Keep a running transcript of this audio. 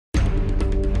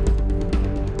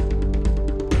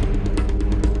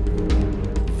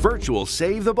Virtual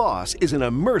Save the Boss is an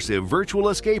immersive virtual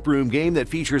escape room game that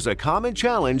features a common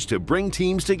challenge to bring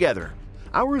teams together.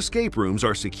 Our escape rooms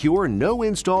are secure,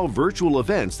 no-install virtual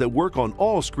events that work on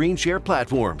all screen share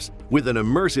platforms. With an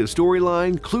immersive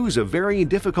storyline, clues of varying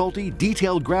difficulty,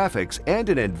 detailed graphics, and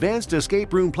an advanced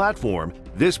escape room platform,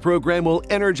 this program will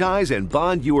energize and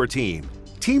bond your team.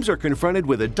 Teams are confronted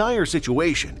with a dire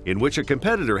situation in which a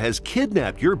competitor has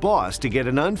kidnapped your boss to get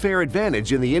an unfair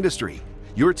advantage in the industry.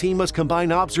 Your team must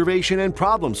combine observation and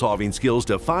problem-solving skills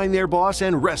to find their boss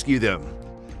and rescue them.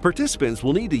 Participants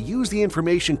will need to use the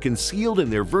information concealed in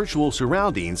their virtual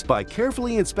surroundings by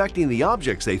carefully inspecting the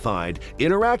objects they find,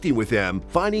 interacting with them,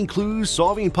 finding clues,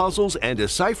 solving puzzles, and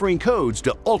deciphering codes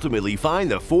to ultimately find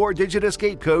the 4-digit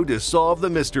escape code to solve the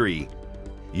mystery.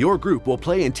 Your group will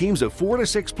play in teams of 4 to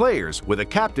 6 players with a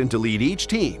captain to lead each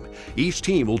team. Each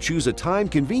team will choose a time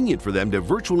convenient for them to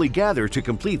virtually gather to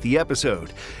complete the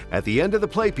episode. At the end of the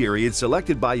play period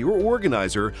selected by your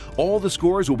organizer, all the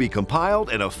scores will be compiled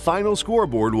and a final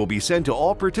scoreboard will be sent to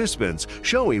all participants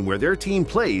showing where their team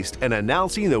placed and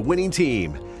announcing the winning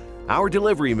team. Our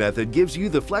delivery method gives you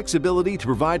the flexibility to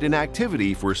provide an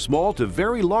activity for small to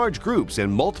very large groups in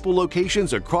multiple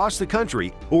locations across the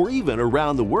country or even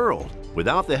around the world,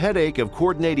 without the headache of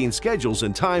coordinating schedules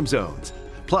and time zones.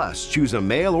 Plus, choose a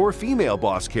male or female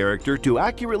boss character to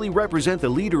accurately represent the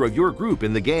leader of your group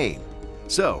in the game.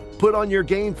 So, put on your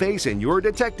game face and your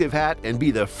detective hat and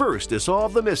be the first to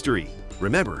solve the mystery.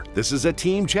 Remember, this is a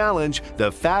team challenge.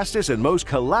 The fastest and most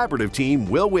collaborative team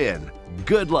will win.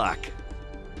 Good luck!